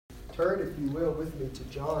turn, if you will, with me to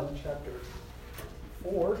John chapter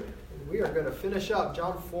 4. And we are going to finish up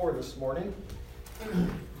John 4 this morning.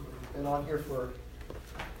 Been on here for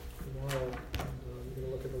a while. We're going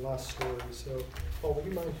to look at the last story. So, would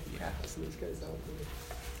you mind passing these guys out?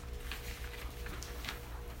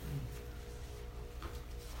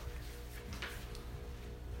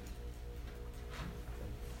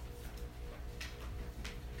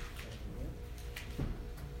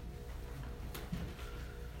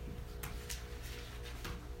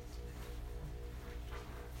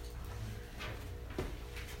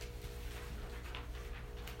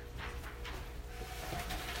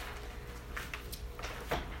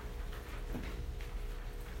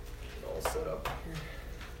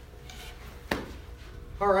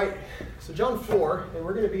 All right, so John 4, and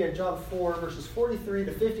we're going to be in John 4, verses 43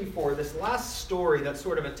 to 54, this last story that's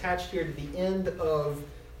sort of attached here to the end of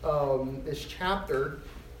this chapter.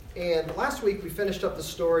 And last week we finished up the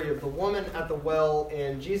story of the woman at the well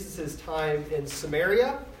and Jesus' time in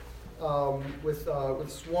Samaria with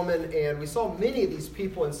this woman, and we saw many of these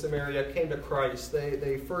people in Samaria came to Christ.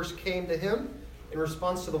 They first came to him in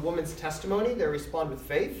response to the woman's testimony. They respond with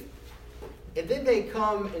faith. And then they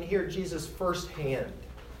come and hear Jesus firsthand.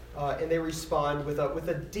 And they respond with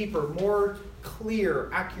a deeper, more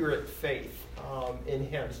clear, accurate faith in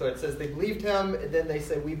him. So it says they believed him, and then they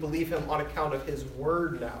say, we believe him on account of his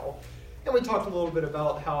word now. And we talked a little bit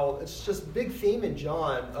about how it's just a big theme in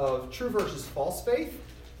John of true versus false faith.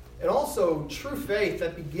 And also true faith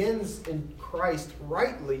that begins in Christ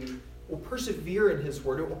rightly will persevere in his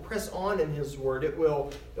word. It will press on in his word. It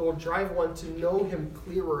will drive one to know him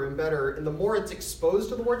clearer and better. And the more it's exposed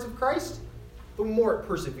to the words of Christ, the more it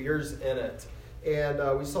perseveres in it.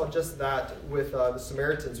 And we saw just that with the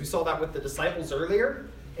Samaritans. We saw that with the disciples earlier.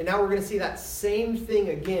 And now we're going to see that same thing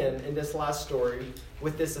again in this last story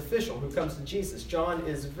with this official who comes to Jesus. John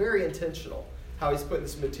is very intentional how he's putting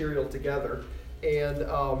this material together. And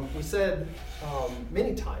we said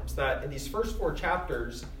many times that in these first 4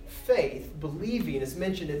 chapters, faith, believing, is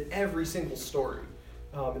mentioned in every single story.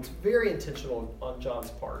 It's very intentional on John's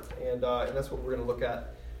part. And that's what we're going to look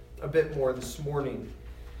at a bit more this morning.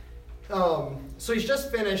 So he's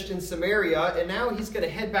just finished in Samaria, and now he's going to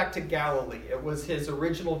head back to Galilee. It was his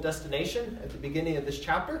original destination at the beginning of this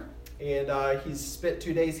chapter, and he's spent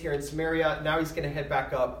 2 days here in Samaria. Now he's going to head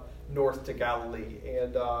back up north to Galilee,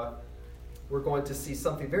 and we're going to see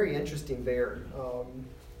something very interesting there.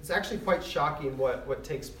 It's actually quite shocking what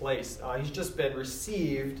takes place. He's just been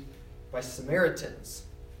received by Samaritans.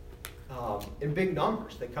 In big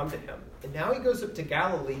numbers, they come to him. And now he goes up to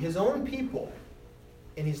Galilee, his own people,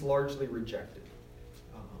 and he's largely rejected.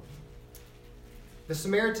 The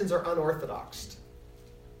Samaritans are unorthodox.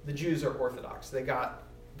 The Jews are orthodox. They got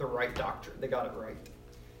the right doctrine. They got it right.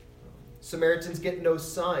 Samaritans get no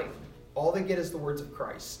sign. All they get is the words of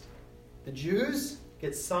Christ. The Jews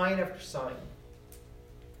get sign after sign.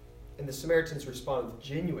 And the Samaritans respond with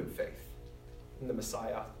genuine faith in the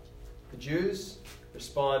Messiah. The Jews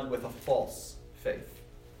respond with a false faith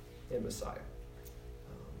in Messiah.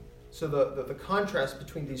 So the contrast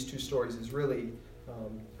between these two stories is really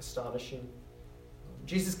astonishing.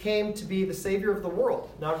 Jesus came to be the Savior of the world,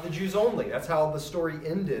 not of the Jews only. That's how the story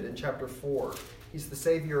ended in chapter 4. He's the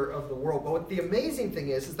Savior of the world. But what the amazing thing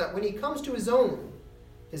is that when he comes to his own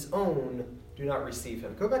do not receive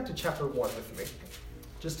him. Go back to chapter 1 with me,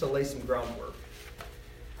 just to lay some groundwork.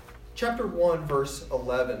 Chapter 1, verse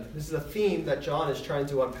 11. This is a theme that John is trying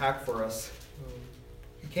to unpack for us.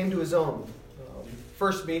 He came to his own.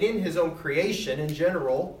 First meeting, his own creation in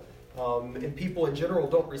general, and people in general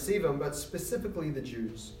don't receive him, but specifically the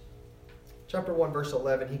Jews. Chapter 1, verse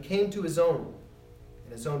 11. He came to his own,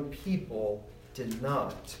 and his own people did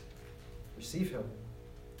not receive him.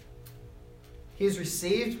 He is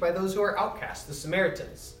received by those who are outcast, the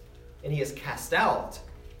Samaritans, and he is cast out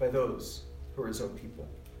by those who are his own people.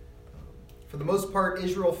 For the most part,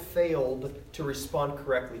 Israel failed to respond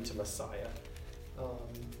correctly to Messiah.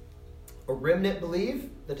 A remnant believe,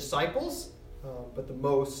 the disciples, but the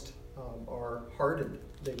most are hardened.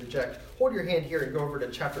 They reject. Hold your hand here and go over to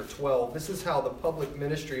chapter 12. This is how the public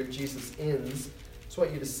ministry of Jesus ends. I just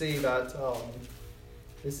want you to see that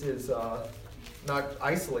this is not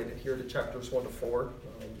isolated here to chapters 1 to 4.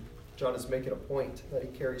 John is making a point that he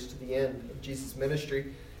carries to the end of Jesus'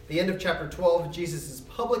 ministry. The end of chapter 12, Jesus'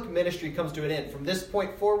 public ministry comes to an end. From this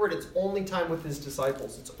point forward, it's only time with his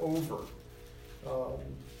disciples. It's over.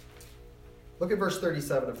 Look at verse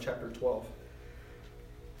 37 of chapter 12.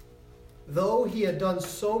 Though he had done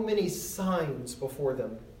so many signs before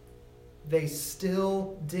them, they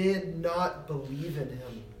still did not believe in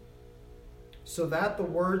him. so that the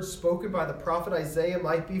words spoken by the prophet Isaiah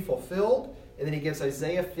might be fulfilled. And then he gives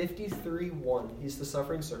Isaiah 53:1. He's the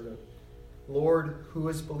suffering servant. Lord, who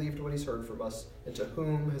has believed what he's heard from us, and to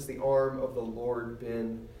whom has the arm of the Lord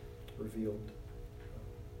been revealed?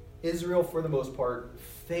 Israel, for the most part,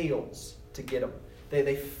 fails to get him.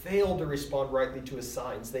 They fail to respond rightly to his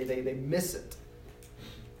signs. They miss it.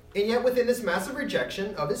 And yet within this massive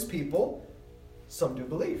rejection of his people, some do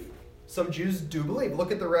believe. Some Jews do believe.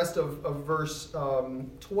 Look at the rest of verse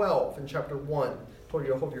 12 in chapter 1. I told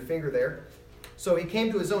you to hold your finger there. So he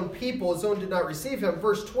came to his own people. His own did not receive him.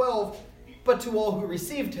 Verse 12, but to all who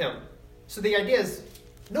received him. So the idea is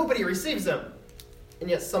nobody receives him. And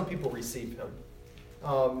yet some people receive him.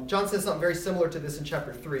 John says something very similar to this in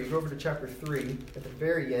chapter 3. Go over to chapter 3 at the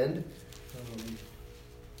very end.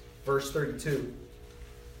 Verse 32.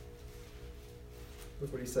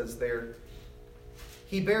 Look what he says there.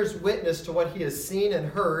 He bears witness to what he has seen and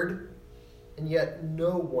heard, and yet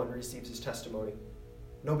no one receives his testimony.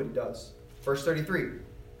 Nobody does. Verse 33.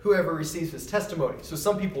 Whoever receives his testimony. So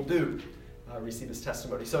some people do receive his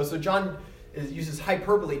testimony. So John uses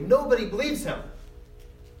hyperbole. Nobody believes him.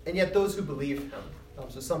 And yet those who believe him.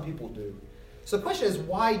 So some people do. So the question is,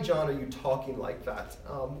 why, John, are you talking like that?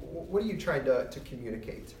 What are you trying to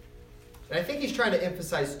communicate? And I think he's trying to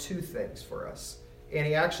emphasize two things for us. And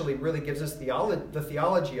he actually really gives us the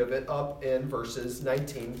theology of it up in verses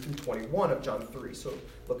 19 through 21 of John 3. So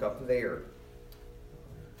look up there.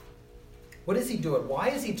 What is he doing? Why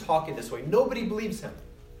is he talking this way? Nobody believes him.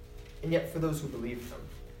 And yet for those who believe him,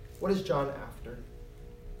 what is John after?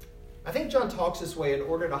 I think John talks this way in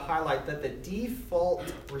order to highlight that the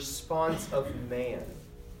default response of man,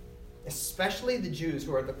 especially the Jews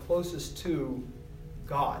who are the closest to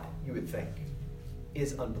God, you would think,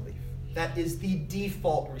 is unbelief. That is the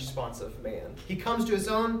default response of man. He comes to his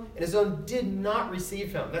own, and his own did not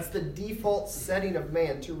receive him. That's the default setting of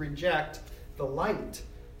man, to reject the light.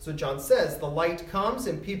 So John says, the light comes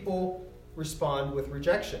and people respond with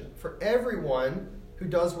rejection. For everyone who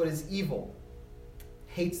does what is evil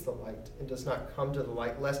hates the light and does not come to the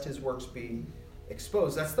light, lest his works be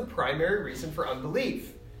exposed. That's the primary reason for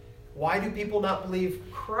unbelief. Why do people not believe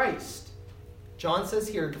Christ? John says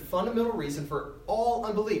here, the fundamental reason for all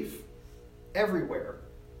unbelief everywhere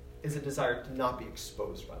is a desire to not be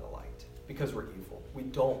exposed by the light, because we're evil. We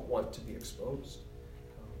don't want to be exposed.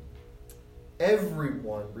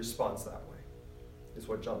 Everyone responds that way, is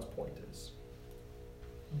what John's point is.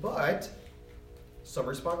 But some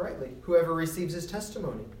respond rightly. Whoever receives his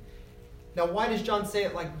testimony. Now, why does John say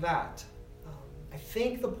it like that? I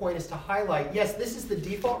think the point is to highlight, yes, this is the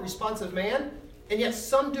default response of man, and yet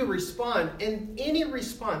some do respond. And any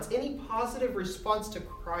response, any positive response to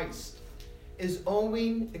Christ is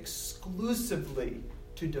owing exclusively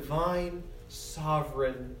to divine,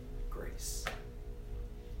 sovereign grace.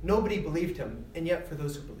 Nobody believed him, and yet for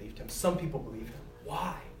those who believed him, some people believe him.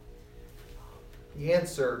 Why? The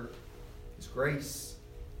answer is grace.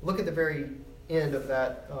 Look at the very end of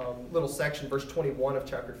that little section, verse 21 of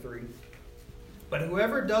chapter 3. But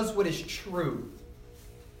whoever does what is true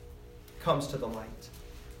comes to the light.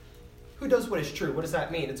 Who does what is true? What does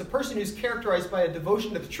that mean? It's a person who's characterized by a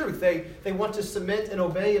devotion to the truth. They want to submit and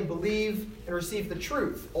obey and believe and receive the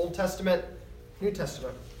truth. Old Testament, New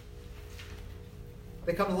Testament.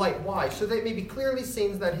 They come to light. Why? So that it may be clearly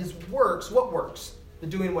seen that his works, what works? The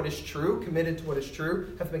doing what is true, committed to what is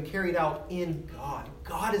true, have been carried out in God.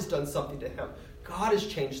 God has done something to him. God has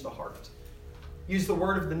changed the heart. Use the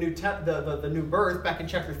word of the new birth back in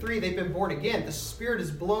chapter 3. They've been born again. The Spirit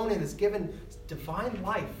is blown and has given divine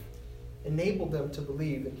life. Enabled them to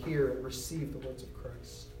believe and hear and receive the words of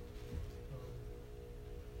Christ.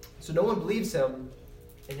 So no one believes him,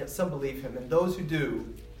 and yet some believe him. And those who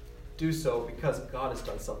do so because God has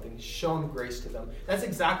done something, shown grace to them. That's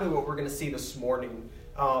exactly what we're going to see this morning.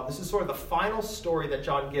 This is sort of the final story that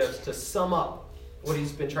John gives to sum up what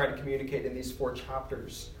he's been trying to communicate in these 4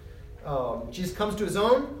 chapters. Jesus comes to his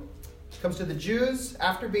own, comes to the Jews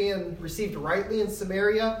after being received rightly in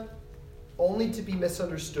Samaria, only to be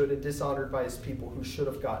misunderstood and dishonored by his people who should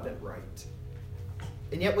have gotten it right.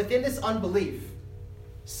 And yet within this unbelief,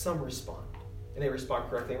 some respond. And they respond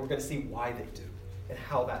correctly. And we're going to see why they do and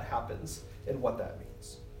how that happens and what that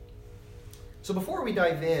means. So before we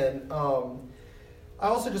dive in, I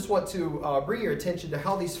also just want to bring your attention to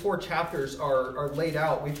how these 4 chapters are laid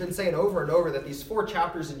out. We've been saying over and over that these 4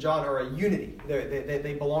 chapters in John are a unity.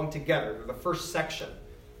 They belong together. They're the first section.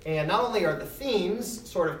 And not only are the themes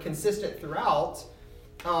sort of consistent throughout,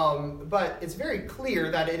 but it's very clear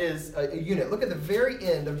that it is a unit. Look at the very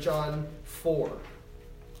end of John 4.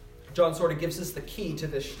 John sort of gives us the key to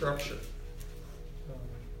this structure.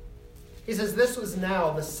 He says this was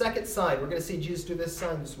now the second sign. We're going to see Jesus do this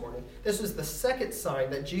sign this morning. This was the second sign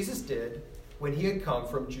that Jesus did when he had come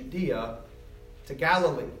from Judea to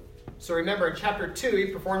Galilee. So remember in chapter 2, he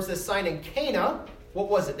performs this sign in Cana. What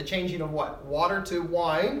was it? The changing of what? Water to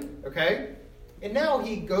wine, okay? And now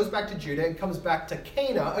he goes back to Judah and comes back to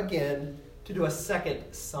Cana again to do a second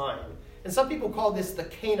sign. And some people call this the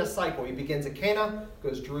Cana cycle. He begins at Cana,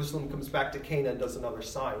 goes to Jerusalem, comes back to Cana, and does another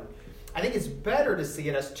sign. I think it's better to see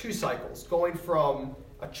it as two cycles, going from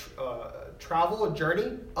a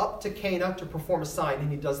journey, up to Cana to perform a sign,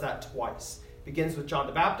 and he does that twice. Begins with John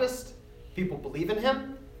the Baptist, people believe in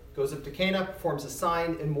him, goes up to Cana, performs a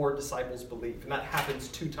sign, and more disciples believe. And that happens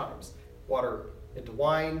 2 times. Water into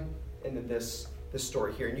wine, and then this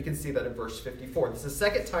story here. And you can see that in verse 54. This is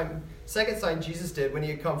the second sign Jesus did when he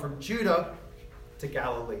had come from Judah to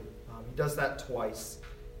Galilee. He does that twice.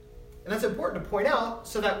 And that's important to point out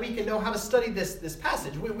so that we can know how to study this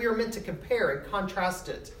passage. We are meant to compare and contrast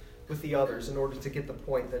it with the others in order to get the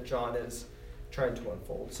point that John is trying to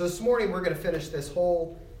unfold. So this morning we're going to finish this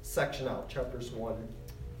whole section out, chapters 1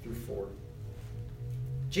 through 4.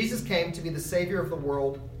 Jesus came to be the Savior of the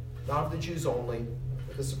world, not of the Jews only.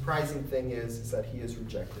 But the surprising thing is that he is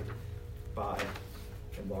rejected by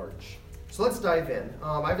and large. So let's dive in.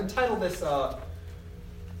 I've entitled this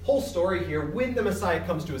whole story here, When the Messiah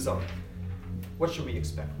Comes to His Own. What should we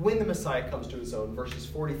expect? When the Messiah comes to his own, verses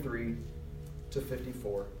 43 to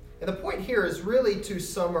 54. And the point here is really to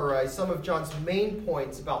summarize some of John's main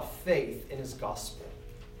points about faith in his gospel.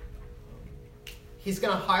 He's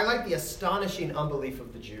going to highlight the astonishing unbelief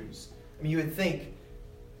of the Jews. I mean, you would think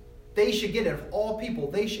they should get it. Of all people,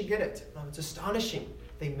 they should get it. It's astonishing.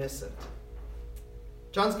 They miss it.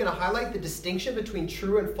 John's going to highlight the distinction between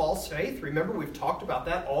true and false faith. Remember, we've talked about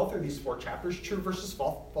that all through these 4 chapters. True versus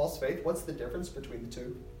false faith. What's the difference between the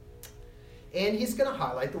two? And he's going to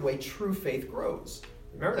highlight the way true faith grows.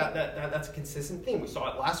 Remember, that's a consistent theme. We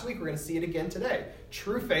saw it last week. We're going to see it again today.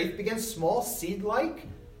 True faith begins small, seed-like.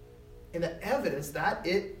 And the evidence that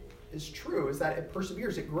it is true is that it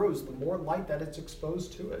perseveres. It grows. The more light that it's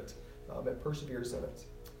exposed to it, it perseveres in it.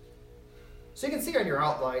 So you can see on your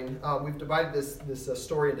outline, we've divided this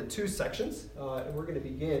story into 2 sections. And we're going to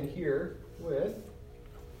begin here with,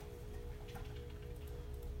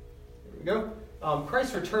 here we go.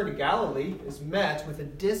 Christ's return to Galilee is met with a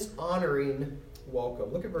dishonoring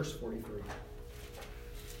welcome. Look at verse 43.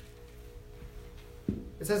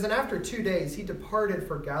 It says, "And after 2 days he departed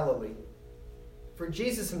for Galilee. For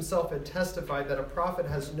Jesus himself had testified that a prophet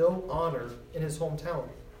has no honor in his hometown.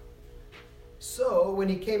 So when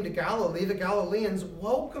he came to Galilee, the Galileans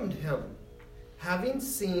welcomed him, having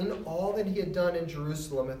seen all that he had done in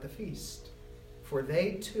Jerusalem at the feast. For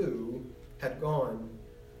they too had gone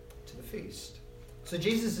to the feast." So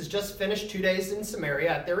Jesus has just finished 2 days in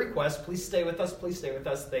Samaria at their request. Please stay with us, please stay with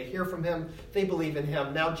us. They hear from him, they believe in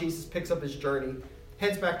him. Now Jesus picks up his journey,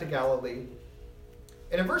 heads back to Galilee.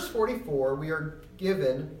 And in verse 44, we are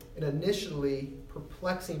given an initially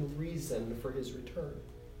perplexing reason for his return.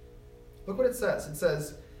 Look what it says. It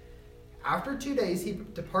says, after 2 days he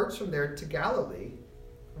departs from there to Galilee.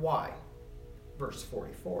 Why? Verse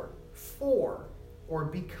 44. For, or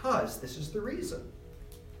because, this is the reason.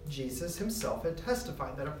 Jesus himself had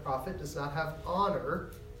testified that a prophet does not have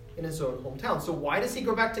honor in his own hometown. So why does he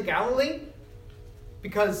go back to Galilee?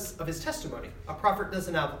 Because of his testimony. A prophet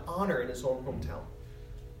doesn't have honor in his own hometown.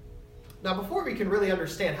 Now, before we can really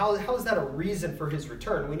understand how is that a reason for his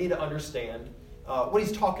return, we need to understand what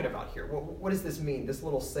he's talking about here. What does this mean, this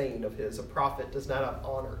little saying of his, a prophet does not have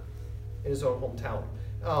honor in his own hometown?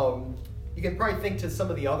 You can probably think to some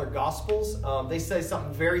of the other Gospels. They say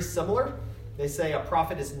something very similar. They say a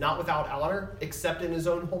prophet is not without honor except in his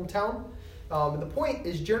own hometown. And the point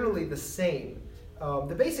is generally the same.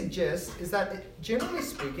 The basic gist is that, generally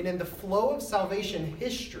speaking, in the flow of salvation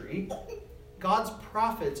history, God's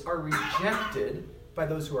prophets are rejected by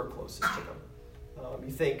those who are closest to them.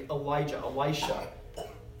 You think Elijah, Elisha.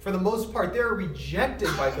 For the most part, they're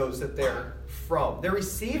rejected by those that they're from. They're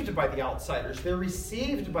received by the outsiders. They're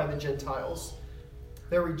received by the Gentiles.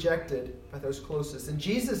 They're rejected by those closest. And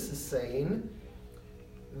Jesus is saying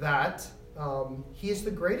that he is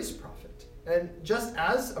the greatest prophet. And just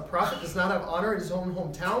as a prophet does not have honor in his own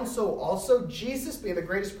hometown, so also Jesus, being the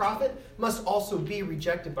greatest prophet, must also be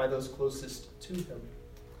rejected by those closest to him.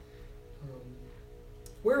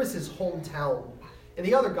 Where is his hometown? In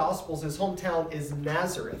the other Gospels, his hometown is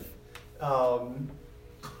Nazareth.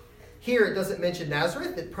 Here it doesn't mention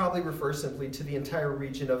Nazareth. It probably refers simply to the entire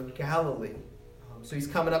region of Galilee. So he's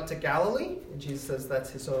coming up to Galilee, and Jesus says that's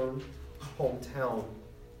his own hometown.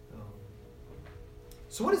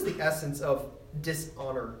 So what is the essence of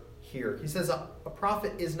dishonor here. He says a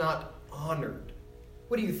prophet is not honored.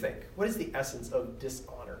 What do you think? What is the essence of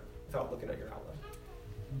dishonor without looking at your outline?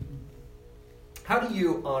 How do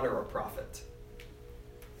you honor a prophet?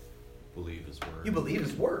 Believe his word. You believe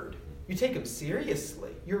his word. You take him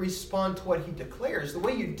seriously. You respond to what he declares. The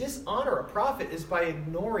way you dishonor a prophet is by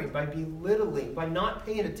ignoring, by belittling, by not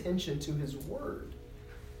paying attention to his word.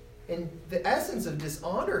 And the essence of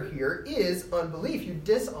dishonor here is unbelief. You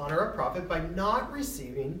dishonor a prophet by not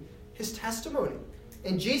receiving his testimony.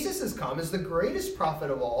 And Jesus has come as the greatest prophet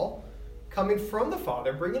of all, coming from the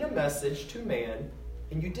Father, bringing a message to man,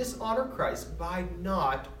 and you dishonor Christ by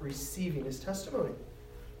not receiving his testimony.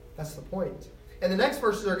 That's the point. And the next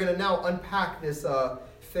verses are going to now unpack this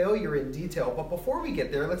failure in detail. But before we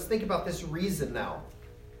get there, let's think about this reason now.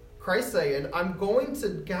 Christ saying, I'm going to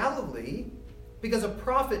Galilee because a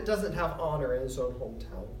prophet doesn't have honor in his own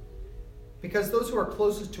hometown. Because those who are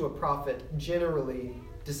closest to a prophet generally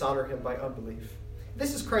dishonor him by unbelief.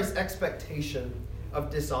 This is Christ's expectation of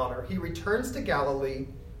dishonor. He returns to Galilee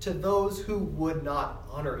to those who would not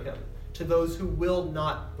honor him, to those who will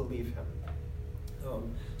not believe him.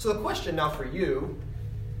 So the question now for you,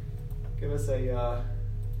 give us a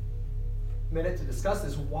minute to discuss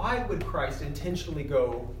this. Why would Christ intentionally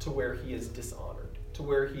go to where he is dishonored, to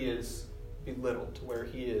where he is belittled, to where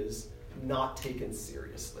he is not taken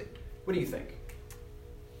seriously? What do you think?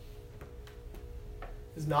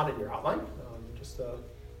 This is not in your outline. Just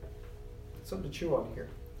something to chew on here.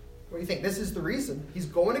 What do you think? This is the reason. He's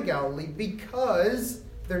going to Galilee because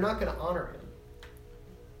they're not going to honor him.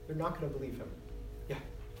 They're not going to believe him. Yeah.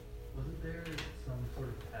 Wasn't there some sort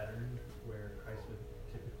of pattern where Christ would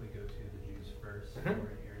typically go to the Jews first, or an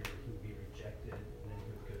area where he would be rejected, and then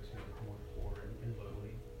he would go to the more poor and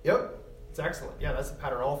lowly? Yep. It's excellent. Yeah, that's the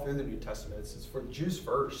pattern all through the New Testament. It's for the Jews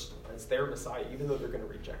first. It's their Messiah, even though they're going to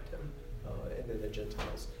reject him. And then the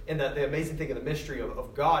Gentiles. And that the amazing thing of the mystery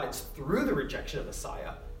of God, it's through the rejection of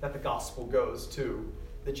Messiah that the gospel goes to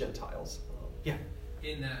the Gentiles. Yeah.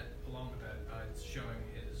 In that, along with that, it's showing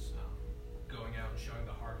his going out and showing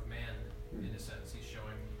the heart of man. In a sense, he's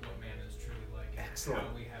showing what man is truly like. Excellent.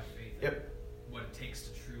 How we have faith. Yep. What it takes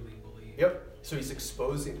to truly believe. Yep. So he's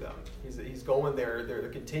exposing them. He's going there. They're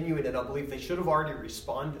continuing in unbelief. They should have already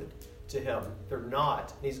responded to him. They're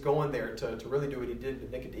not. And he's going there to really do what he did to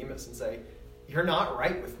Nicodemus and say, you're not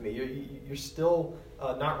right with me. You're still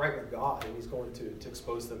not right with God. And he's going to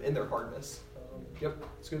expose them in their hardness. Yep,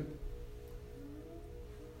 it's good.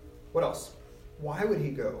 What else? Why would he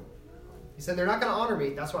go? He said, they're not going to honor me.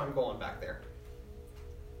 That's why I'm going back there.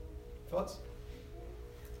 Thoughts?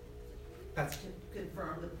 That's to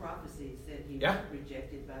confirm the prophecies that he Yeah. was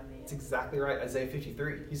rejected by man. That's exactly right. Isaiah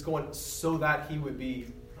 53. He's going so that he would be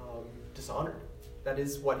dishonored. That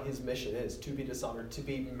is what his mission is, to be dishonored, to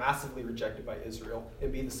be massively rejected by Israel,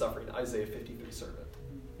 and be the suffering Isaiah 53 servant.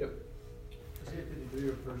 Yep. Isaiah 53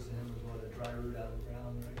 refers to him as what, a dry root out of the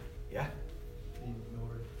ground, right? Yeah. Being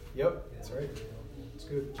ignored. Yep. That's right. That's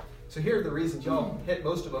good. So here are the reasons. Y'all hit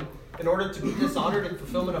most of them. In order to be dishonored in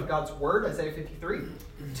fulfillment of God's word, Isaiah 53,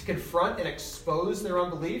 to confront and expose their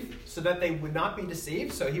unbelief so that they would not be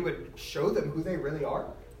deceived, so he would show them who they really are.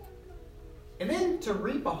 And then to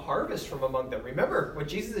reap a harvest from among them. Remember what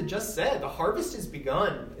Jesus had just said. The harvest is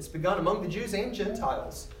begun. It's begun among the Jews and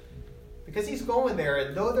Gentiles. Because he's going there,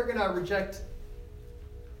 and though they're going to reject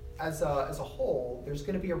as a whole, there's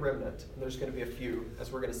going to be a remnant. And there's going to be a few,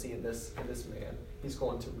 as we're going to see in this man. He's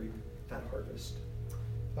going to reap that harvest.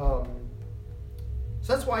 So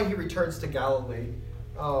that's why he returns to Galilee.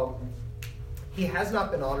 He has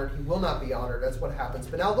not been honored. He will not be honored. That's what happens.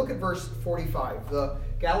 But now look at verse 45. The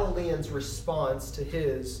Galileans' response to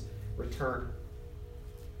his return.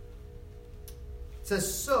 It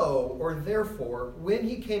says, so, or therefore, when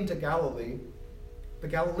he came to Galilee, the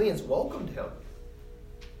Galileans welcomed him,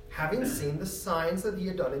 having seen the signs that he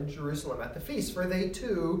had done in Jerusalem at the feast, for they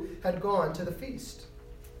too had gone to the feast.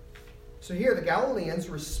 So here the Galileans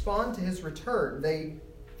respond to his return. They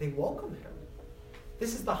welcome him.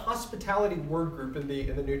 This is the hospitality word group in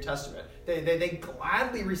the New Testament. They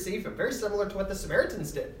gladly receive him, very similar to what the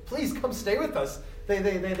Samaritans did. Please come stay with us.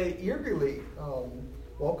 They eagerly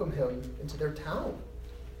welcome him into their town.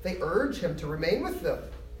 They urge him to remain with them.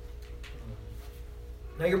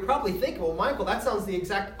 Now you're probably thinking, well, Michael, that sounds the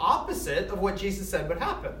exact opposite of what Jesus said would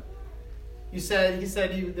happen. He said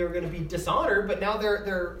they were going to be dishonored, but now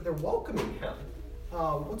they're welcoming him.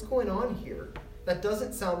 What's going on here? That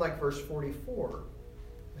doesn't sound like verse 44.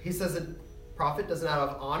 He says a prophet doesn't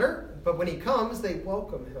have honor, but when he comes, they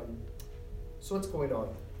welcome him. So what's going on?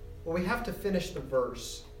 Well, we have to finish the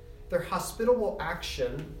verse. Their hospitable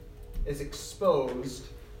action is exposed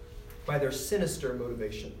by their sinister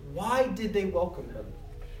motivation. Why did they welcome him?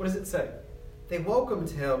 What does it say? They welcomed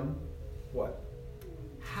him, what?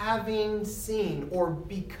 Having seen, or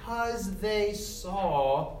because they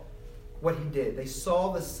saw what he did. They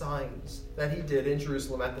saw the signs that he did in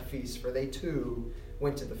Jerusalem at the feast, for they too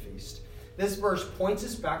went to the feast. This verse points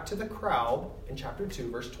us back to the crowd in chapter 2,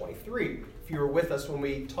 verse 23. If you were with us when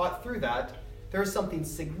we taught through that, there is something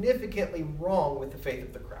significantly wrong with the faith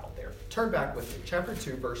of the crowd there. Turn back with me, chapter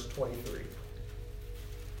 2, verse 23.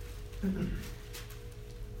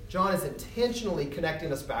 John is intentionally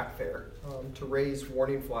connecting us back there to raise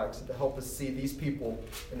warning flags and to help us see these people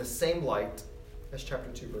in the same light as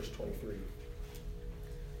chapter 2, verse 23.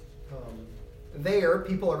 There,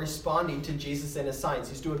 people are responding to Jesus and his signs.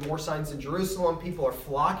 He's doing more signs in Jerusalem. People are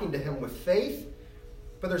flocking to him with faith.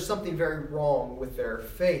 But there's something very wrong with their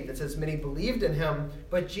faith. It says many believed in him,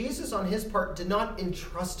 but Jesus on his part did not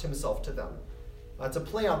entrust himself to them. It's a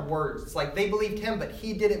play on words. It's like they believed him, but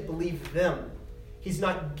he didn't believe them. He's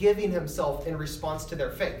not giving himself in response to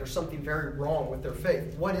their faith. There's something very wrong with their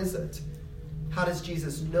faith. What is it? How does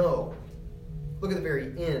Jesus know? Look at the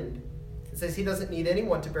very end. It says he doesn't need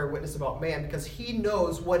anyone to bear witness about man because he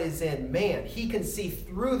knows what is in man. He can see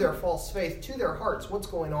through their false faith to their hearts what's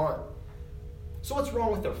going on. So what's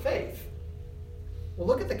wrong with their faith? Well,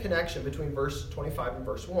 look at the connection between verse 25 and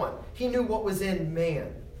verse 1. He knew what was in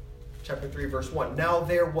man. Chapter 3, verse 1. Now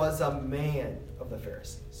there was a man of the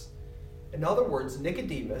Pharisees. In other words,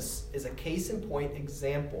 Nicodemus is a case in point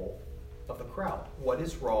example of the crowd. What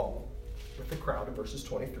is wrong with the crowd in verses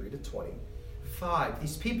 23 to 25?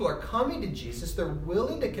 These people are coming to Jesus. They're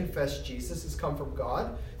willing to confess Jesus has come from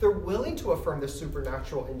God. They're willing to affirm the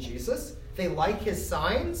supernatural in Jesus. They like his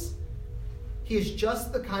signs. He is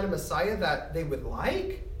just the kind of Messiah that they would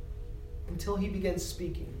like until he begins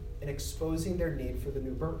speaking and exposing their need for the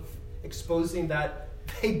new birth, exposing that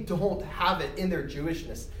they don't have it in their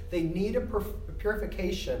Jewishness. They need a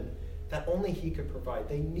purification that only he could provide.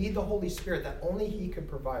 They need the Holy Spirit that only he could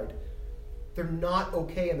provide. They're not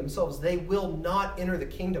okay in themselves. They will not enter the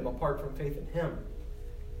kingdom apart from faith in him.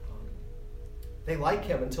 They like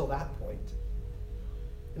him until that point.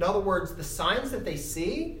 In other words, the signs that they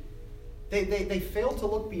see, they fail to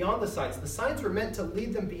look beyond the signs. The signs were meant to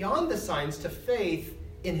lead them beyond the signs to faith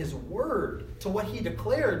in his word, to what he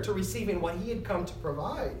declared, to receiving what he had come to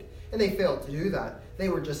provide. And they failed to do that. They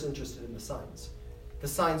were just interested in the signs. The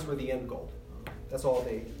signs were the end goal. That's all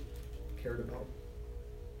they cared about.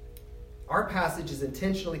 Our passage is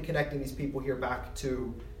intentionally connecting these people here back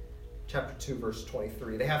to chapter 2, verse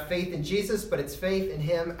 23. They have faith in Jesus, but it's faith in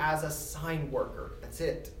him as a sign worker. That's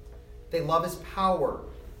it. They love his power.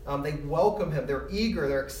 They welcome him. They're eager.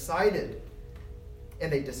 They're excited.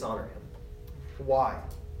 And they dishonor him. Why?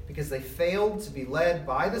 Because they failed to be led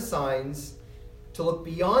by the signs, to look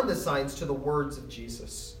beyond the signs to the words of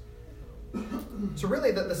Jesus. So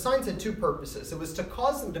really, the signs had two purposes. It was to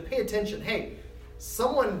cause them to pay attention. Hey,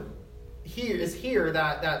 someone here is here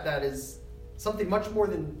that is something much more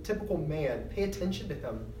than typical man. Pay attention to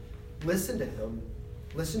him. Listen to him.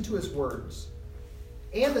 Listen to his words.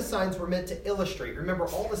 And the signs were meant to illustrate. Remember,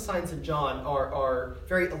 all the signs in John are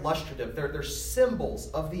very illustrative. They're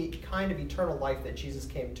symbols of the kind of eternal life that Jesus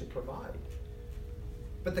came to provide.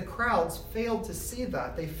 But the crowds failed to see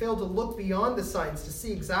that. They failed to look beyond the signs to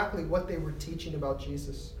see exactly what they were teaching about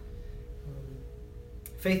Jesus.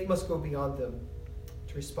 Faith must go beyond them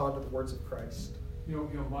to respond to the words of Christ. You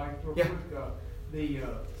know, Mike, real Yeah. quick,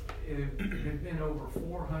 it had been over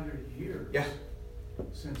 400 years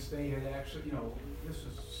since they had actually, this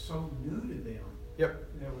was so new to them. Yep.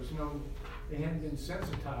 There was they hadn't been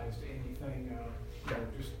sensitized to anything,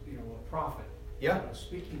 just, a prophet.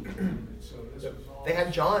 Speaking to them. And so this was all. They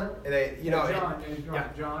had John. And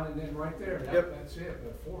John, and then right there, that's it.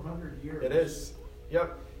 But 400 years. It is.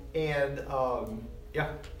 Yep. And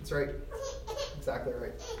that's right. Exactly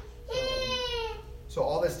right. So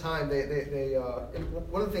all this time, they and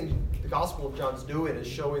one of the things the Gospel of John's doing is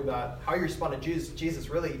showing that how you respond to Jesus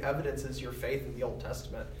really evidences your faith in the Old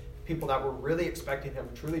Testament. People that were really expecting him,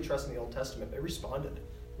 truly trusting the Old Testament, they responded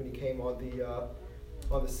when he came on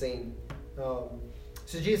the scene. So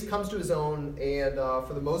Jesus comes to his own, and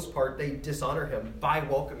for the most part, they dishonor him by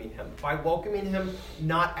welcoming him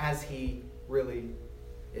not as he really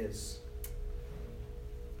is.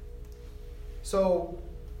 So,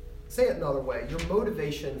 say it another way, your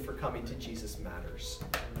motivation for coming to Jesus matters.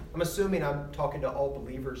 I'm assuming I'm talking to all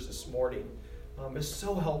believers this morning. It's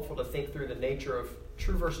so helpful to think through the nature of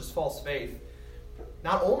true versus false faith,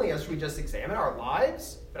 not only as we just examine our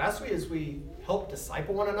lives, but as we help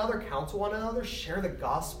disciple one another, counsel one another, share the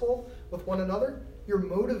gospel with one another. Your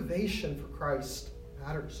motivation for Christ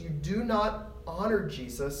matters. You do not honor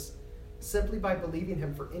Jesus simply by believing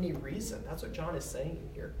him for any reason. That's what John is saying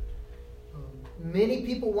here. Many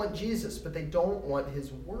people want Jesus, but they don't want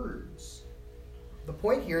his words. The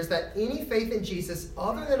point here is that any faith in Jesus,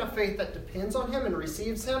 other than a faith that depends on him and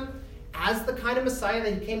receives him as the kind of Messiah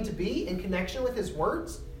that he came to be in connection with his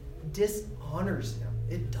words, dishonors him.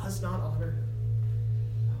 It does not honor him.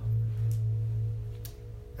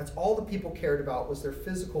 That's all the people cared about was their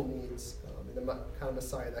physical needs and the kind of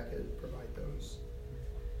Messiah that could provide those.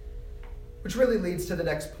 Which really leads to the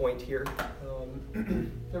next point here.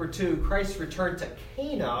 Number 2, Christ's return to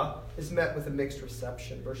Cana is met with a mixed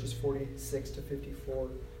reception, verses 46 to 54.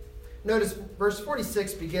 Notice verse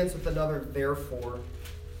 46 begins with another therefore.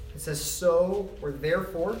 It says, so, or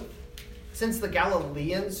therefore, since the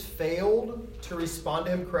Galileans failed to respond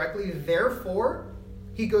to him correctly, therefore,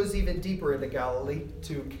 he goes even deeper into Galilee,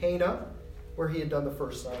 to Cana, where he had done the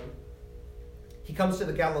first sign. He comes to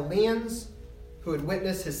the Galileans who had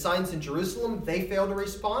witnessed his signs in Jerusalem. They failed to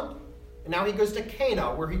respond. And now he goes to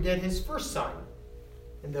Cana, where he did his first sign.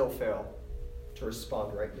 And they'll fail to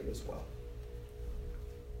respond rightly as well.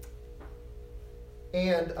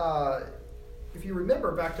 And if you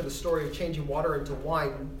remember back to the story of changing water into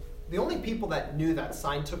wine, the only people that knew that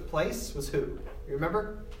sign took place was who? You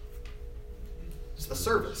remember? Just the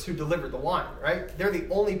servants who delivered the wine, right? They're the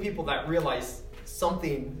only people that realize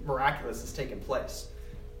something miraculous has taken place.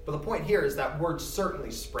 But the point here is that word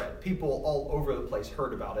certainly spread. People all over the place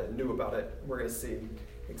heard about it and knew about it. We're going to see an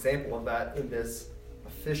example of that in this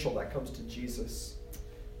official that comes to Jesus.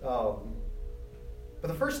 But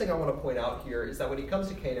the first thing I want to point out here is that when he comes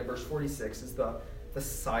to Cana, verse 46, is the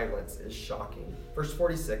silence is shocking. Verse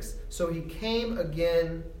 46, so he came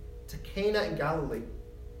again to Cana in Galilee,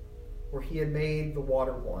 where he had made the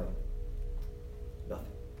water wine.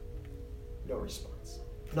 Nothing. No response.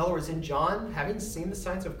 In other words, in John, having seen the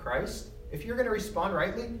signs of Christ, if you're going to respond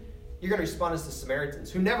rightly, you're going to respond as the Samaritans,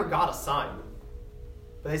 who never got a sign.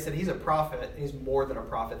 But they said, he's a prophet, and he's more than a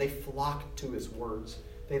prophet. They flocked to his words.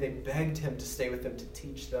 They begged him to stay with them, to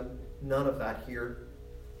teach them. None of that here.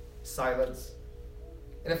 Silence.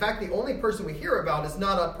 And in fact, the only person we hear about is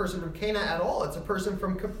not a person from Cana at all. It's a person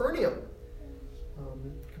from Capernaum.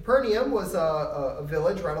 Capernaum was a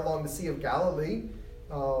village right along the Sea of Galilee.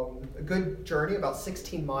 A good journey, about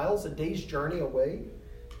 16 miles, a day's journey away.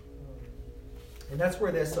 And that's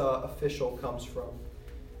where this official comes from.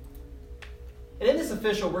 And in this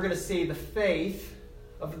official, we're going to see the faith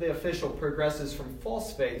of the official progresses from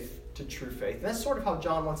false faith to true faith. And that's sort of how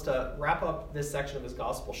John wants to wrap up this section of his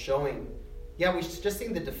gospel, showing, yeah, we've just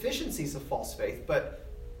seen the deficiencies of false faith, but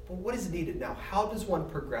what is needed now? How does one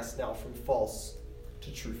progress now from false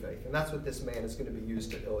to true faith? And that's what this man is going to be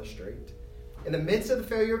used to illustrate. In the midst of the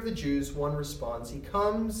failure of the Jews, one responds. He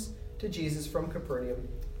comes to Jesus from Capernaum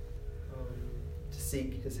to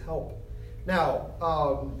seek his help. Now,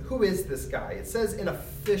 who is this guy? It says an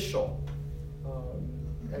official.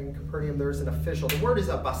 In Capernaum, there is an official. The word is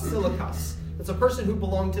a basilikas. It's a person who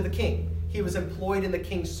belonged to the king. He was employed in the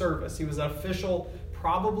king's service. He was an official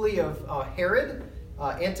probably of Herod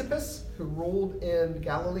Antipas, who ruled in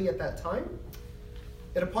Galilee at that time.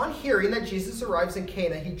 And upon hearing that Jesus arrives in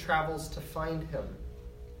Cana, he travels to find him.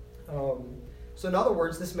 So in other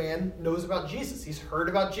words, this man knows about Jesus. He's heard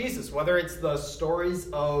about Jesus, whether it's the stories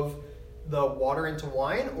of the water into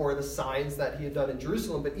wine or the signs that he had done in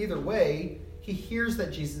Jerusalem. But either way, he hears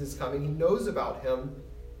that Jesus is coming. He knows about him,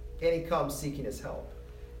 and he comes seeking his help.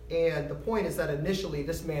 And the point is that initially,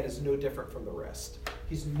 this man is no different from the rest.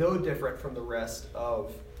 He's no different from the rest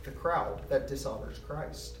of the crowd that dishonors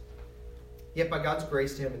Christ. Yet by God's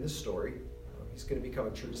grace to him in this story, he's going to become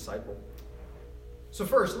a true disciple. So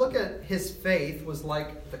first, look at his faith was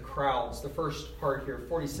like the crowds. The first part here,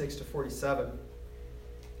 46 to 47.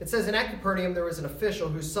 It says, and at Capernaum there was an official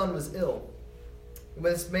whose son was ill. And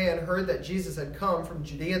when this man heard that Jesus had come from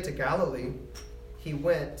Judea to Galilee, he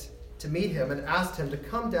went to meet him and asked him to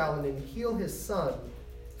come down and heal his son,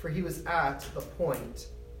 for he was at the point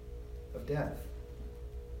of death.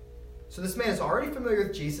 So this man is already familiar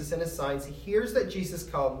with Jesus and his signs. He hears that Jesus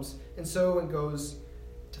comes, and goes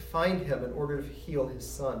to find him in order to heal his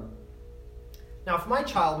son. Now, if my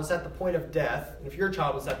child was at the point of death, and if your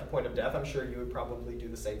child was at the point of death, I'm sure you would probably do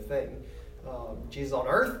the same thing. Jesus on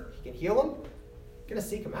earth, he can heal him. Going to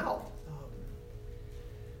seek him out.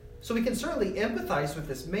 So we can certainly empathize with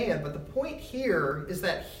this man, but the point here is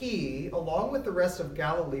that he, along with the rest of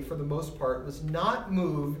Galilee for the most part, was not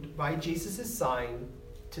moved by Jesus' sign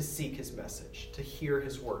to seek his message, to hear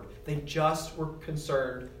his word. They just were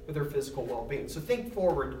concerned with their physical well-being. So think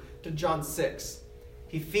forward to John 6.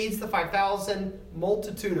 He feeds the 5,000,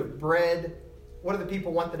 multitude of bread, what do the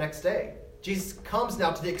people want the next day? Jesus comes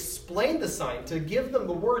now to explain the sign, to give them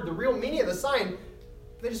the word, the real meaning of the sign.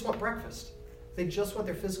 They just want breakfast. They just want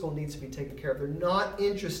their physical needs to be taken care of. They're not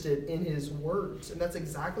interested in his words. And that's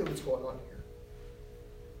exactly what's going on here.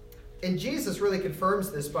 And Jesus really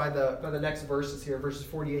confirms this by the next verses here, verses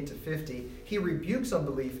 48 to 50. He rebukes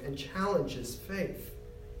unbelief and challenges faith.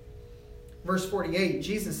 Verse 48,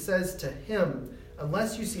 Jesus says to him,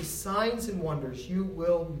 unless you see signs and wonders, you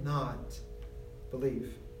will not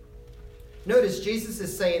believe. Notice Jesus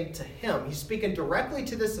is saying to him, he's speaking directly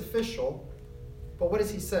to this official, but what does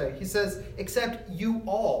he say? He says, except you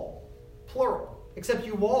all, plural, except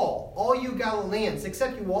you all you Galileans,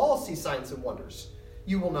 except you all see signs and wonders,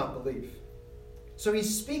 you will not believe. So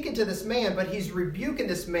he's speaking to this man, but he's rebuking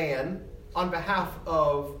this man on behalf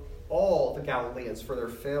of all the Galileans for their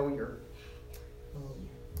failure.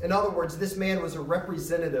 In other words, this man was a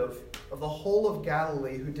representative of the whole of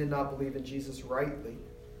Galilee who did not believe in Jesus rightly.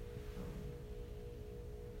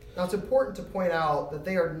 Now, it's important to point out that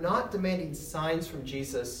they are not demanding signs from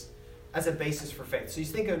Jesus as a basis for faith. So you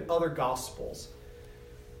think of other gospels.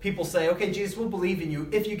 People say, okay, Jesus, we'll believe in you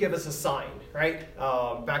if you give us a sign, right?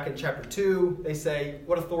 Back in chapter 2, they say,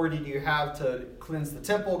 what authority do you have to cleanse the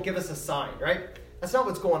temple? Give us a sign, right? That's not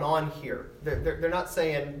what's going on here. They're not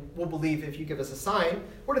saying, we'll believe if you give us a sign.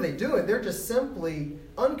 What are they doing? They're just simply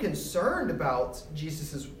unconcerned about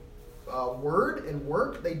Jesus' word and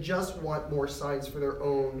work. They just want more signs for their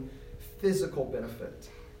own physical benefit.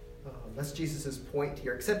 That's Jesus' point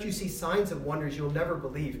here. Except you see signs and wonders, you'll never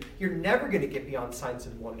believe. You're never going to get beyond signs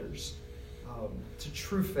and wonders to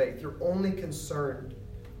true faith. You're only concerned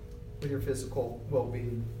with your physical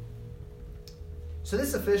well-being. So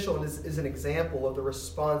this official is an example of the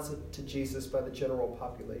response to Jesus by the general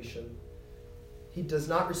population. He does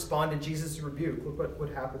not respond to Jesus' rebuke. Look what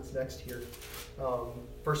happens next here.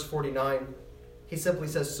 Verse 49, he simply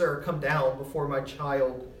says, sir, come down before my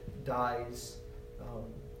child dies.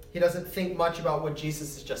 He doesn't think much about what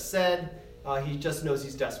Jesus has just said. He just knows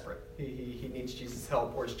he's desperate. He needs Jesus'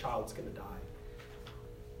 help or his child's going to die.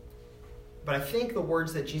 But I think the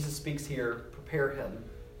words that Jesus speaks here prepare him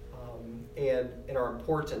and are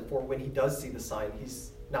important for when he does see the sign.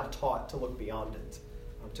 He's now taught to look beyond it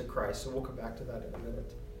to Christ. So we'll come back to that in a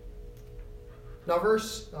minute. Now,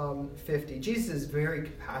 verse 50. Jesus is very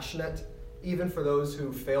compassionate, even for those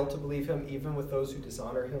who fail to believe him, even with those who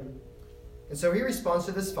dishonor him. And so he responds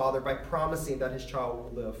to this father by promising that his child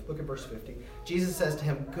will live. Look at verse 50. Jesus says to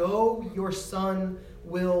him, go, your son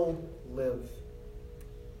will live.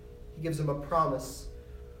 He gives him a promise.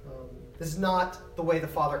 This is not the way the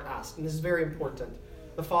father asked, and this is very important.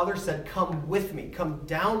 The father said, come with me, come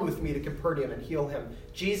down with me to Capernaum and heal him.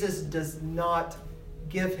 Jesus does not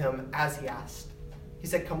give him as he asked. He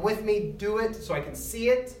said, come with me, do it so I can see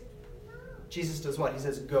it. Jesus does what? He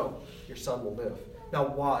says, go, your son will live. Now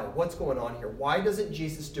why? What's going on here? Why doesn't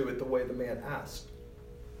Jesus do it the way the man asked?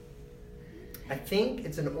 I think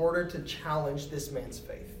it's in order to challenge this man's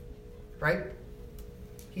faith, right?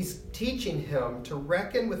 He's teaching him to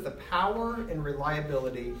reckon with the power and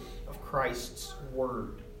reliability of Christ's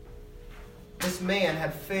word. This man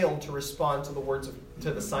had failed to respond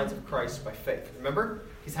to the signs of Christ by faith. Remember?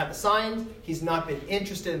 He's had the signs. He's not been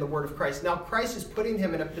interested in the word of Christ. Now Christ is putting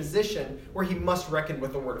him in a position where he must reckon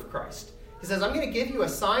with the word of Christ. He says, I'm going to give you a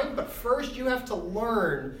sign, but first you have to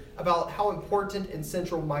learn about how important and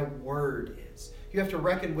central my word is. You have to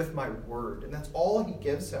reckon with my word. And that's all he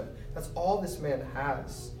gives him. That's all this man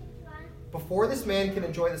has. Before this man can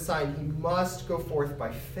enjoy the sign, he must go forth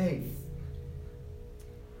by faith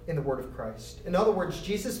in the word of Christ. In other words,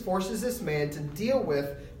 Jesus forces this man to deal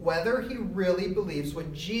with whether he really believes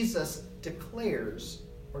what Jesus declares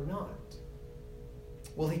or not.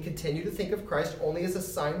 Will he continue to think of Christ only as a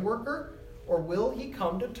sign worker, or will he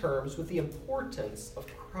come to terms with the importance of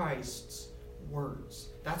Christ's words?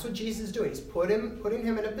 That's what Jesus is doing. He's putting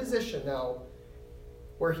him in a position now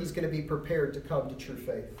where he's going to be prepared to come to true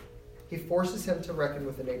faith. He forces him to reckon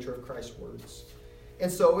with the nature of Christ's words.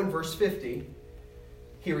 And so in verse 50,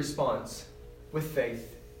 he responds with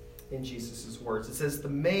faith in Jesus' words. It says, the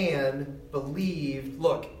man believed,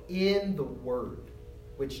 look, in the word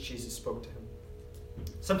which Jesus spoke to him.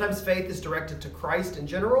 Sometimes faith is directed to Christ in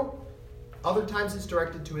general. Other times it's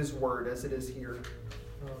directed to his word, as it is here.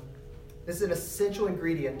 This is an essential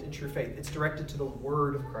ingredient in true faith. It's directed to the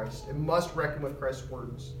word of Christ. It must reckon with Christ's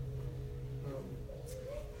words.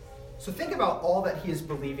 So think about all that he is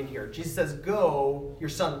believing here. Jesus says, go, your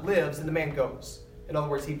son lives, and the man goes. In other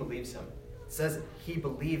words, he believes him. It says he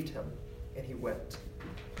believed him, and he went.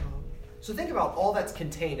 So think about all that's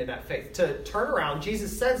contained in that faith. To turn around,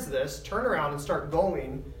 Jesus says this, turn around and start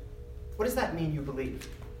going. What does that mean, you believe?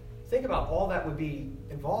 Think about all that would be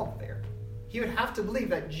involved there. He would have to believe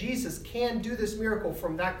that Jesus can do this miracle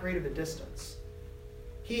from that great of a distance.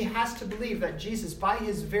 He has to believe that Jesus, by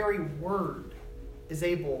his very word, is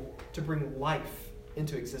able to bring life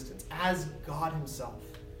into existence as God himself.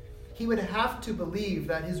 He would have to believe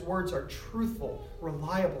that his words are truthful,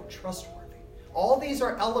 reliable, trustworthy. All these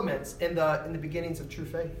are elements in the beginnings of true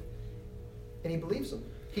faith. And he believes them.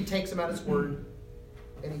 He takes him at his word,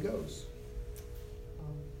 and he goes.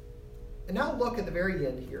 And now look at the very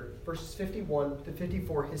end here, verses 51 to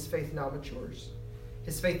 54, his faith now matures.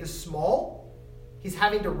 His faith is small. He's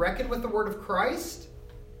having to reckon with the word of Christ,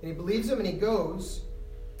 and he believes him, and he goes.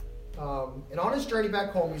 And on his journey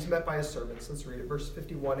back home, he's met by his servants. Let's read it, verse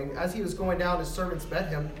 51. And as he was going down, his servants met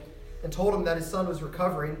him and told him that his son was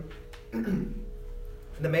recovering. And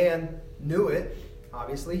the man knew it,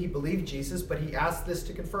 obviously. He believed Jesus, but he asked this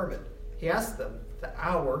to confirm it. He asked them the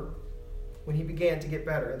hour when he began to get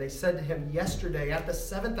better. And they said to him, yesterday, at the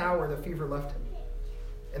 7th hour, the fever left him.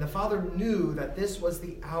 And the father knew that this was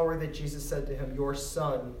the hour that Jesus said to him, your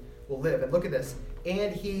son will live. And look at this.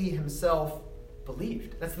 And he himself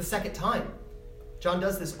believed. That's the second time. John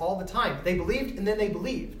does this all the time. They believed, and then they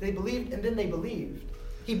believed. They believed, and then they believed.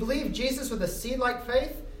 He believed Jesus with a seed-like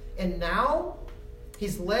faith, and now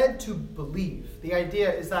he's led to believe. The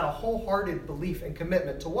idea is that a wholehearted belief and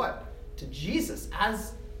commitment to what? To Jesus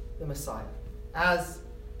as the Messiah, as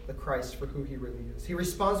the Christ for who he really is. He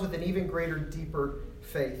responds with an even greater, deeper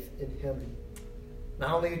faith in him.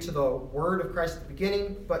 Not only to the word of Christ at the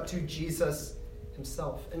beginning, but to Jesus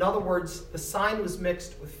himself. In other words, the sign was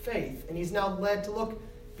mixed with faith, and he's now led to look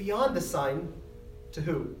beyond the sign to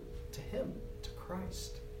who? To him, to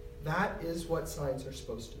Christ. That is what signs are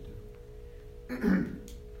supposed to do.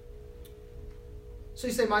 So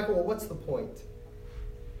you say, Michael, well, what's the point?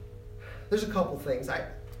 There's a couple things. I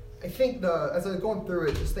think as I was going through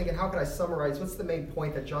it, just thinking, how can I summarize? What's the main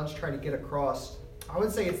point that John's trying to get across? I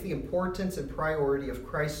would say it's the importance and priority of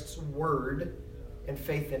Christ's word and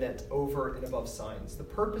faith in it over and above signs. The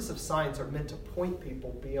purpose of signs are meant to point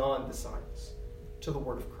people beyond the signs to the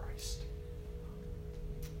word of Christ.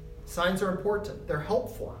 Signs are important. They're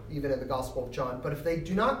helpful, even in the Gospel of John. But if they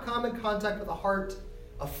do not come in contact with a heart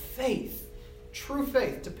of faith, true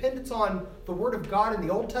faith, dependence on the word of God in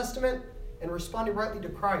the Old Testament and responding rightly to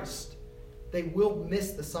Christ, they will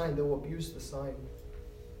miss the sign. They will abuse the sign.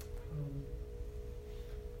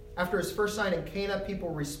 After his first sign in Cana, people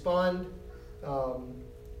respond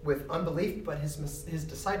with unbelief, but his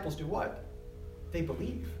disciples do what? They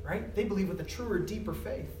believe, right? They believe with a truer, deeper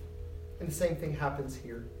faith. And the same thing happens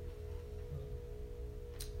here.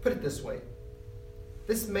 Put it this way.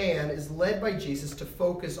 This man is led by Jesus to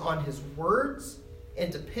focus on his words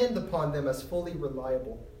and depend upon them as fully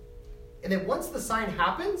reliable. And then once the sign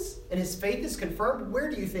happens and his faith is confirmed, where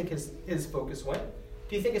do you think his focus went?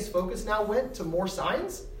 Do you think his focus now went to more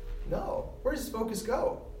signs? No. Where does his focus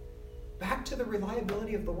go? Back to the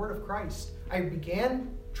reliability of the word of Christ. I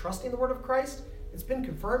began trusting the word of Christ. It's been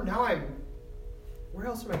confirmed. Now where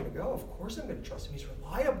else am I going to go? Of course I'm going to trust him. He's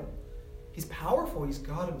reliable. He's powerful. He's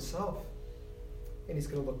God himself. And he's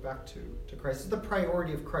going to look back to Christ. It's the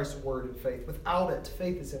priority of Christ's word and faith. Without it,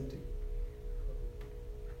 faith is empty.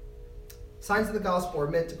 Signs of the gospel are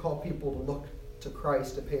meant to call people to look to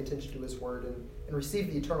Christ and pay attention to his word and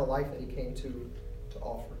receive the eternal life that he came to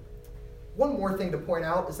offer. One more thing to point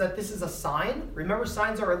out is that this is a sign. Remember,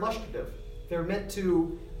 signs are illustrative. They're meant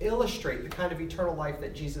to illustrate the kind of eternal life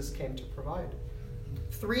that Jesus came to provide.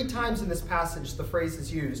 3 times in this passage, the phrase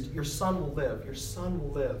is used, your son will live, your son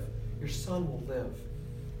will live, your son will live.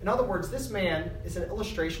 In other words, this man is an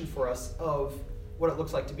illustration for us of what it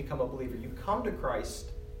looks like to become a believer. You come to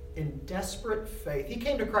Christ in desperate faith. He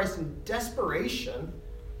came to Christ in desperation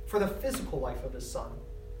for the physical life of his son.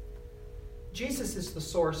 Jesus is the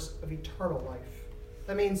source of eternal life.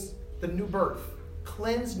 That means the new birth,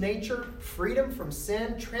 cleansed nature, freedom from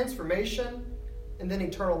sin, transformation, and then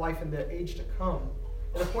eternal life in the age to come.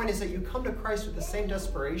 And the point is that you come to Christ with the same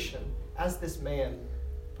desperation as this man,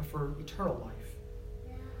 but for eternal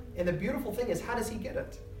life. And the beautiful thing is, how does he get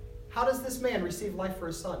it? How does this man receive life for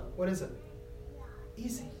his son? What is it?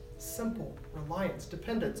 Easy, simple, reliance,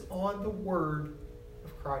 dependence on the word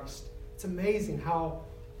of Christ. It's amazing how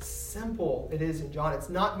simple it is in John. It's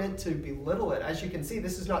not meant to belittle it. As you can see,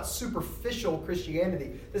 this is not superficial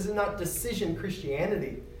Christianity. This is not decision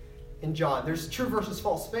Christianity in John. There's true versus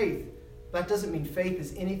false faith. That doesn't mean faith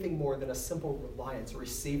is anything more than a simple reliance, a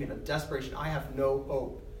receiving, a desperation. I have no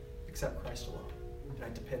hope except Christ alone. And I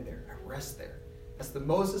depend there. I rest there. As the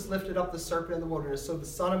Moses lifted up the serpent in the wilderness, so the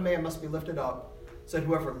Son of Man must be lifted up, so that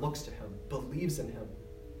whoever looks to him, believes in him,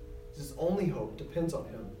 his only hope depends on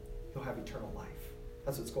him, he'll have eternal life.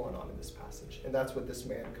 That's what's going on in this passage. And that's what this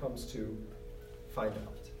man comes to find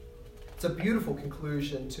out. It's a beautiful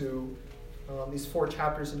conclusion to these 4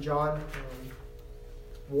 chapters in John,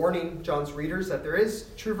 warning John's readers that there is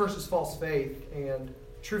true versus false faith, and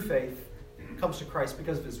true faith comes to Christ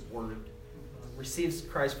because of his word, receives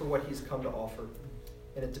Christ for what he's come to offer,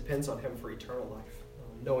 and it depends on him for eternal life,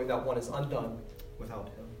 knowing that one is undone without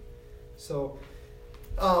him. So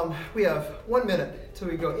we have 1 minute till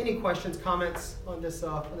we go. Any questions, comments on this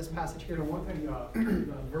passage here? You know, one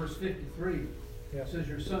thing, verse 53, Yeah. says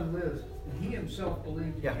your son lives, and he himself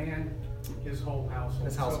believed, Yeah. and his whole household.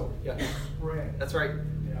 His household, So, yeah. spread. That's right.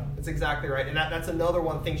 Yeah. That's exactly right. And that's another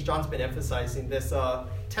one of the things John's been emphasizing, this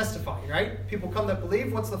testifying, right? People come that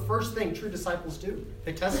believe. What's the first thing true disciples do?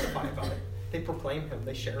 They testify about it. They proclaim him.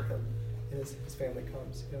 They share him. And his family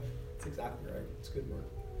comes. Yeah, that's exactly right. It's a good word.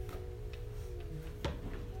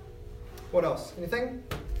 What else? Anything?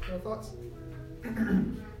 Any other thoughts?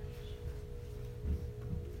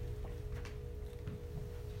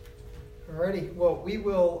 Alrighty. Well, we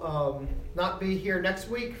will not be here next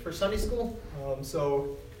week for Sunday school.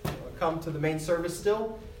 So come to the main service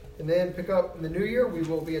still. And then pick up in the new year. We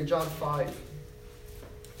will be in John 5.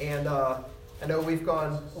 And I know we've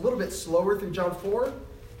gone a little bit slower through John 4.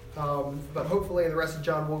 But hopefully in the rest of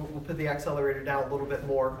John, we'll put the accelerator down a little bit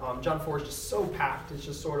more. John 4 is just so packed. It's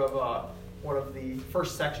just sort of one of the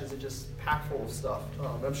first sections is just packed full of stuff.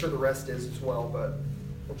 I'm sure the rest is as well, but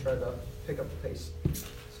we'll try to pick up the pace.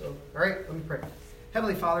 So, all right, let me pray.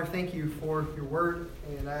 Heavenly Father, thank you for your word,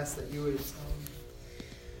 and I ask that you would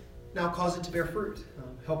now cause it to bear fruit.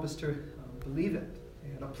 Help us to believe it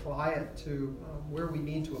and apply it to where we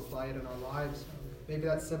need to apply it in our lives. Maybe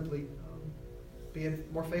that's simply being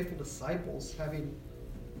more faithful disciples, having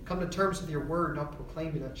come to terms with your word, not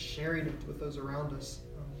proclaiming it, sharing it with those around us.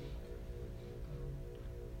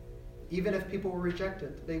 Even if people will reject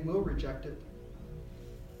it, they will reject it.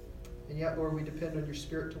 And yet, Lord, we depend on your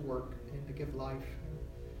Spirit to work and to give life.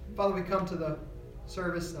 Father, we come to the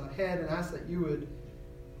service ahead and ask that you would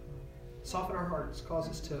soften our hearts, cause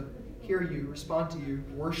us to hear you, respond to you,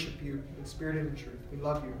 worship you in spirit and in truth. We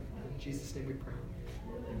love you. In Jesus' name we pray.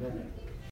 Amen.